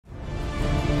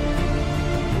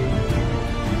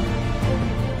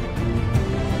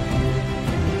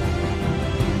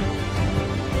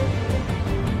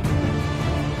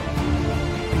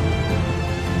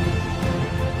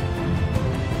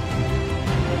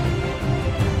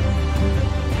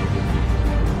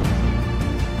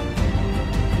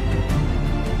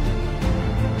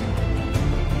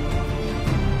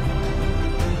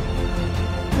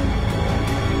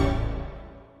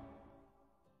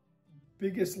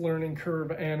biggest learning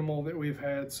curve animal that we've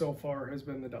had so far has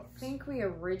been the ducks. I think we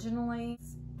originally,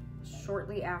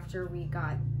 shortly after we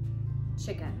got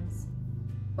chickens,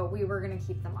 but we were gonna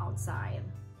keep them outside.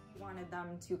 We wanted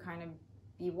them to kind of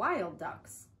be wild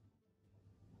ducks.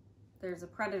 There's a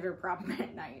predator problem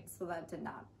at night, so that did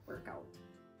not work out.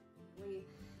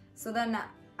 So then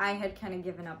I had kind of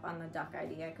given up on the duck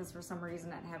idea because for some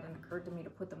reason it hadn't occurred to me to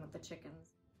put them with the chickens.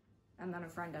 And then a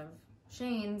friend of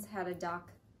Shane's had a duck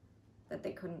that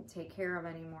they couldn't take care of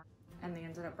anymore, and they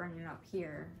ended up bringing it up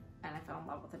here, and I fell in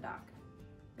love with the duck.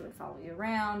 It would follow you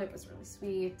around, it was really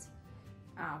sweet.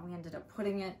 We ended up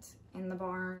putting it in the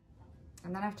barn,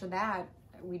 and then after that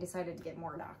we decided to get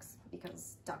more ducks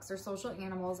because ducks are social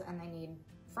animals and they need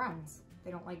friends.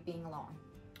 They don't like being alone.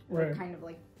 Right. They're kind of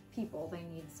like people, they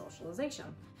need socialization.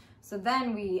 So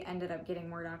then we ended up getting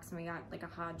more ducks, and we got like a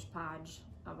hodgepodge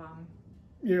of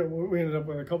Yeah, we ended up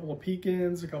with a couple of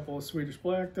pekins, a couple of Swedish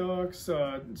black ducks,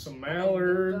 some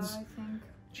mallards,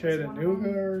 Chattanooga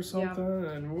or something,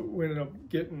 yep. And we ended up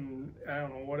getting, I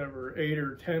don't know, whatever, 8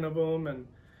 or 10 of them,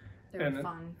 and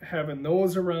fun. Having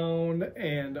those around,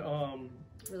 and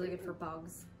really good for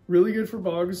bugs. Really good for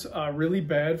bugs, really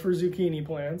bad for zucchini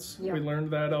plants. Yep. We learned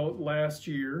that out last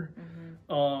year,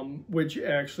 which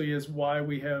actually is why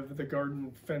we have the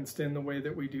garden fenced in the way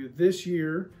that we do this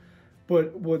year.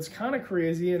 But what's kind of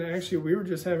crazy, and actually we were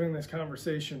just having this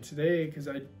conversation today because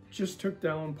I just took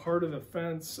down part of the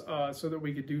fence so that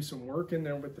we could do some work in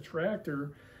there with the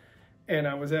tractor. And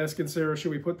I was asking Sarah,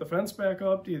 should we put the fence back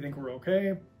up? Do you think we're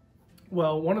okay?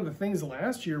 Well, one of the things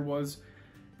last year was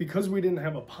because we didn't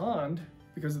have a pond,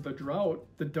 because of the drought,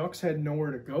 the ducks had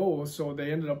nowhere to go. So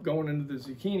they ended up going into the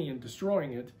zucchini and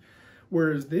destroying it.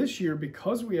 Whereas this year,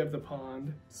 because we have the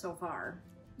pond, so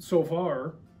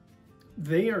far,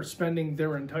 they are spending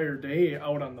their entire day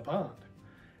out on the pond.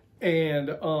 And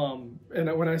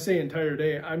when I say entire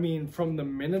day, I mean from the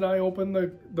minute I open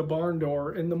the barn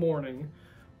door in the morning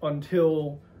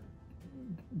until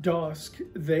dusk,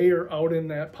 they are out in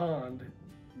that pond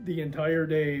the entire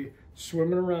day,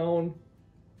 swimming around,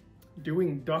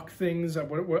 doing duck things,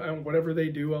 whatever they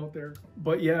do out there.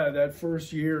 But yeah, that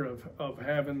first year of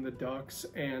having the ducks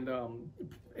and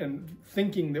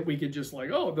thinking that we could just like,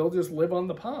 oh, they'll just live on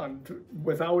the pond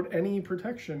without any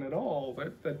protection at all.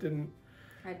 That didn't.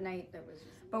 At night, that was.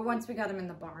 But once we got them in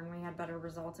the barn, we had better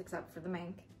results, except for the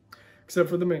mink. Except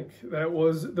for the mink.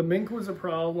 The mink was a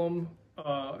problem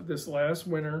this last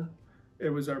winter. It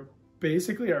was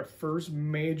basically our first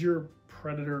major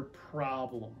predator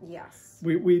problem. Yes.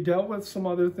 We dealt with some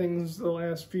other things the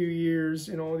last few years,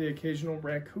 you know, the occasional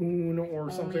raccoon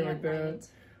or something like that.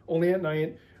 Only at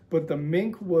night. But the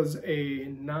mink was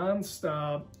a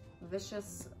non-stop,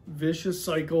 vicious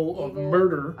cycle of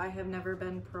murder. I have never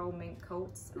been pro mink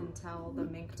coats until the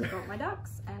mink took out my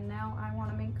ducks, and now I want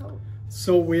a mink coat.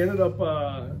 So we ended up,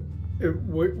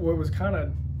 what was kind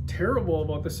of terrible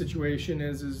about the situation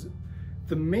is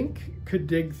the mink could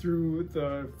dig through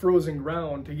the frozen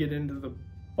ground to get into the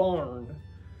barn,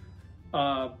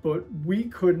 but we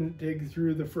couldn't dig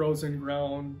through the frozen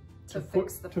ground to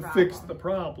fix the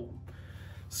problem.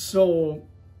 So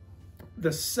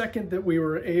the second that we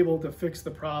were able to fix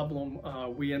the problem,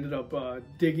 we ended up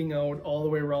digging out all the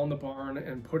way around the barn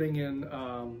and putting in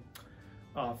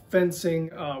fencing.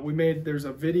 There's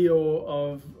a video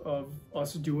of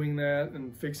us doing that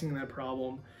and fixing that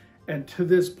problem. And to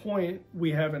this point,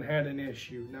 we haven't had an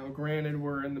issue. Now, granted,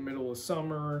 we're in the middle of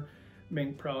summer.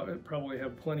 Mink probably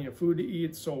have plenty of food to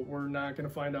eat, so we're not going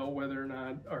to find out whether or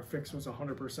not our fix was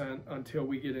 100% until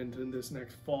we get into this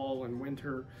next fall and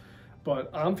winter. But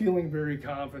I'm feeling very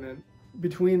confident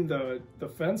between the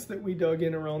fence that we dug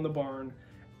in around the barn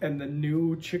and the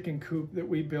new chicken coop that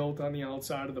we built on the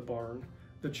outside of the barn,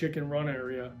 the chicken run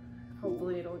area.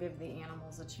 Hopefully it'll give the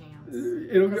animals a chance.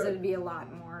 Because it'd be a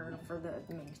lot more for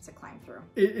the mink to climb through.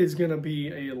 It is going to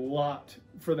be a lot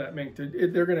for that mink.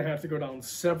 They're going to have to go down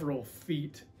several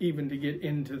feet even to get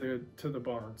into the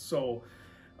barn. So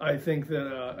I think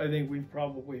that we've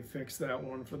probably fixed that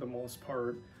one for the most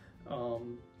part.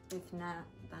 If not,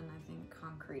 then I think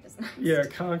concrete is next. Yeah,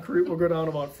 concrete. We'll go down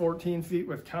about 14 feet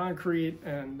with concrete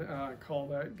and call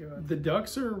that good. The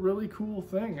ducks are a really cool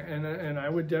thing, and I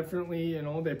would definitely, you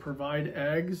know, they provide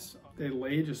eggs. They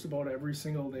lay just about every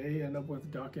single day, end up with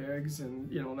duck eggs,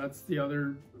 and you know that's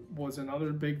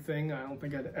another big thing. I don't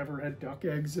think I'd ever had duck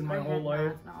eggs in my whole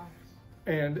life. No.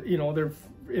 And you know,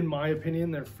 in my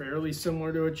opinion, they're fairly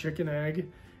similar to a chicken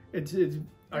egg. They're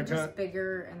just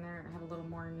bigger and they have a little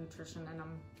more nutrition in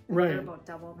them. Right. They're about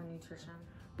double the nutrition.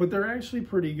 But they're actually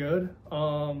pretty good.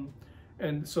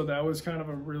 And so that was kind of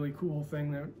a really cool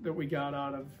thing that we got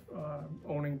out of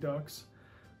owning ducks.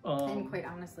 And quite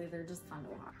honestly, they're just fun to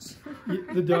watch.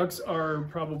 The ducks are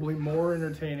probably more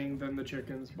entertaining than the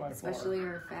chickens by far. Especially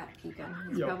our fat pekin.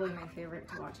 He's probably my favorite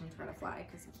to watch him try to fly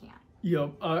because he can't.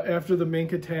 Yep. After the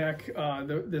mink attack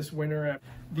this winter,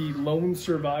 the lone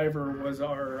survivor was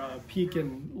our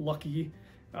pekin Lucky,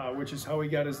 which is how he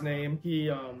got his name.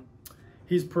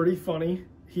 He's pretty funny.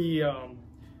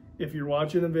 If you're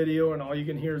watching a video and all you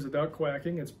can hear is a duck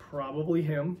quacking, it's probably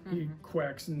him. He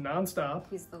quacks nonstop.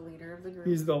 He's the leader of the group.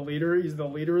 He's the leader. He's the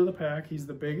leader of the pack. He's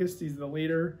the biggest. He's the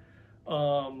leader.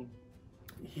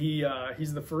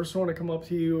 He's the first one to come up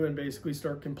to you and basically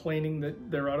start complaining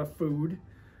that they're out of food.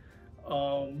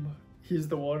 He's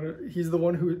the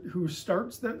one who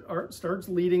starts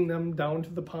leading them down to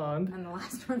the pond. And the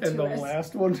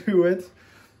last one to it.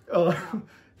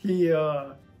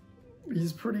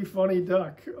 He's pretty funny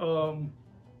duck. I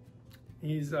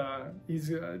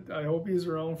hope he's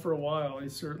around for a while.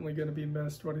 He's certainly going to be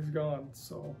missed when he's gone.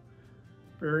 So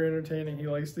very entertaining. He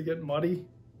likes to get muddy.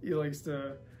 He likes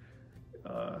to.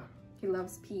 He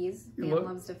loves peas. Van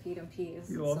loves to feed him peas.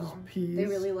 He loves peas. They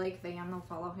really like Van. They'll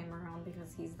follow him around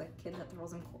because he's the kid that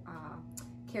throws him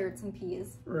carrots and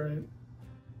peas. Right.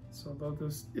 So they'll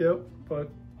just but.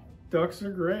 Ducks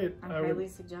are great. I highly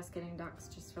suggest getting ducks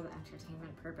just for the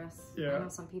entertainment purpose. Yeah. I know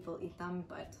some people eat them,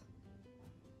 but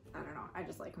I don't know. I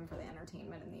just like them for the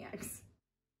entertainment and the eggs.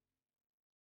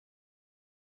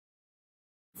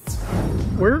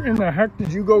 Where in the heck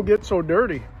did you go get so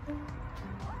dirty?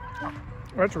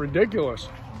 That's ridiculous.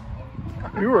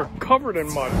 You were covered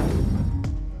in mud.